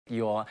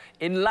you're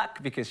in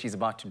luck because she's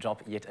about to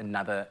drop yet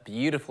another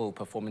beautiful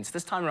performance,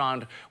 this time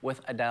around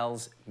with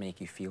Adele's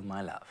Make You Feel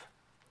My Love.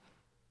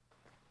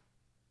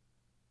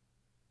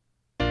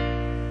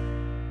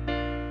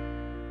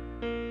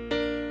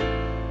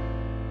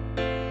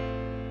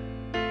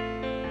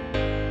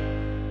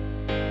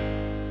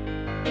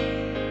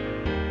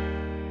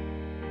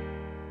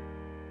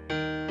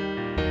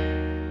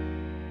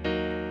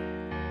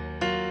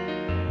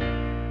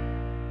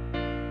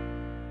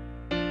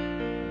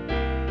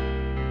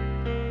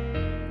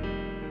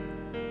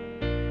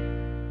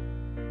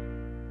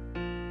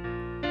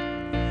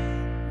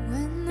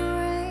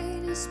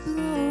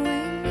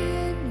 Blowing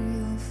in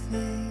your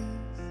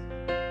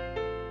face,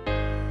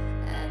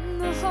 and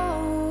the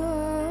whole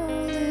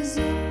world is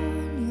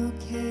on your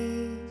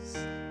case.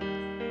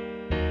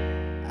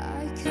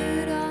 I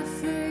could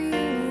offer you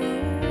a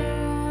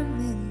warm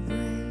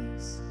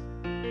embrace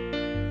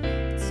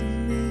to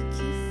make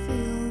you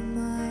feel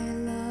my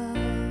love.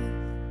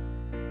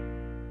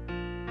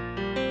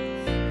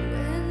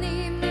 When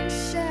evening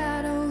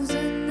shadows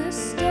and the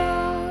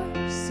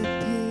stars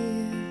appear,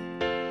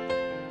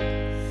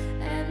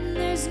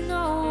 there's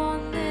no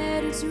one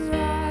there to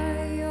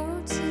dry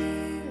your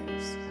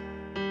tears,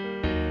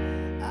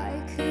 I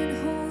could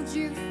hold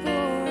you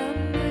for a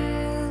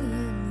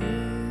million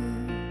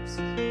years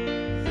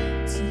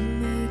to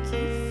make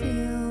you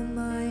feel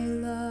my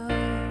love.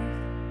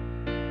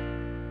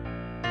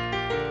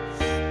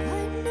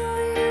 I know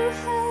you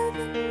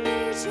haven't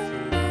made your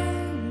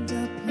mind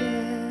up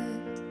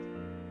yet,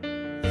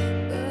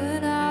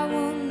 but I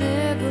will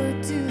never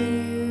do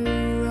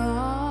you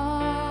wrong.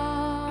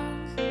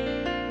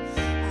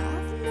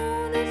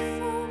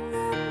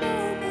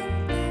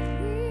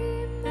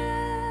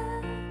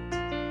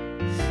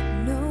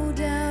 No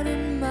doubt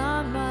in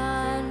my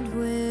mind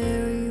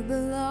where you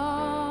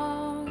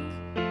belong.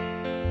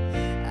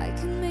 I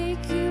can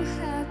make you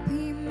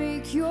happy,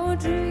 make your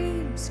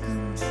dreams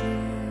come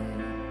true.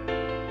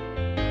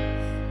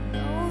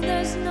 No,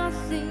 there's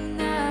nothing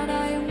that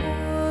I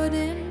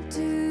wouldn't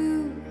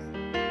do.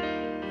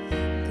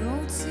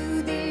 Go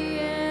to the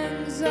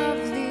ends of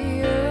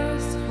the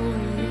earth for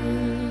you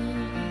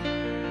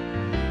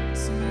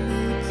to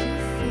make you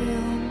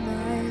feel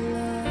my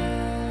love.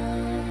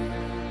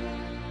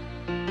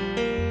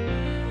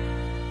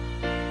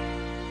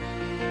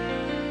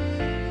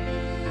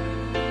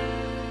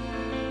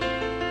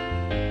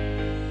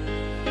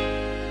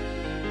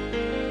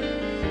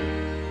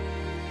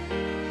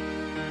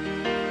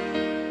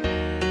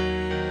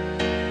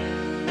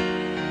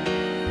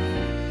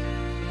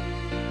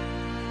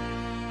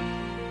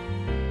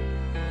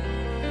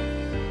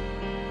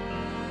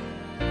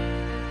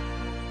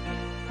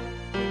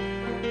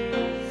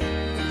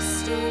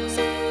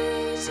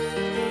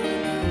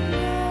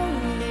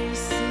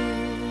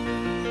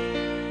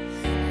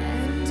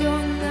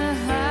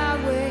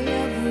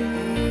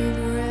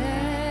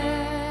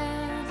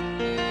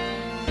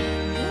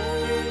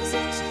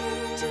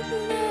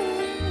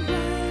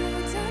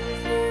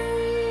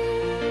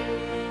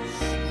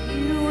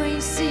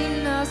 See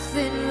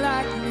nothing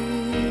like me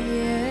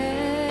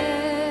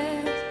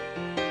yet.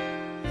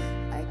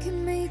 I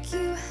can make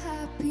you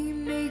happy,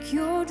 make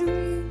your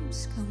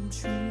dreams come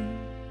true.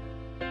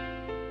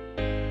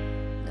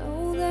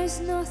 No, there's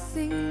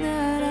nothing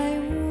that I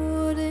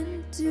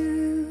wouldn't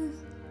do.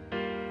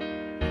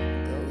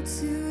 Go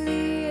to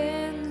the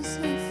ends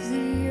of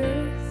the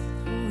earth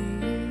for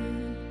you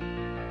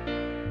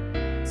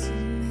to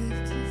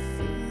make you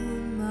feel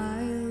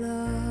my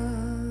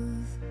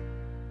love.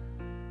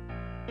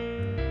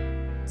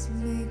 To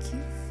make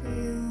you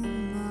feel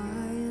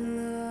my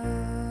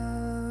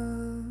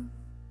love.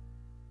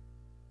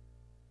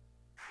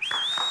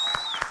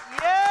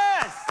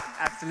 Yes!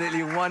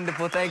 Absolutely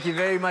wonderful. Thank you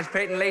very much,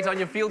 Peyton. Later on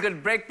your Feel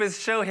Good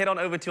Breakfast show, head on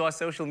over to our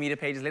social media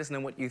pages. Let us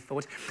know what you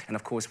thought. And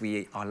of course,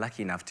 we are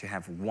lucky enough to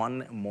have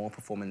one more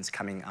performance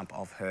coming up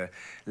of her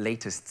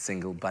latest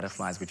single,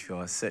 Butterflies, which we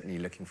are certainly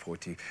looking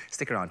forward to.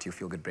 Stick around to your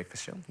Feel Good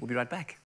Breakfast show. We'll be right back.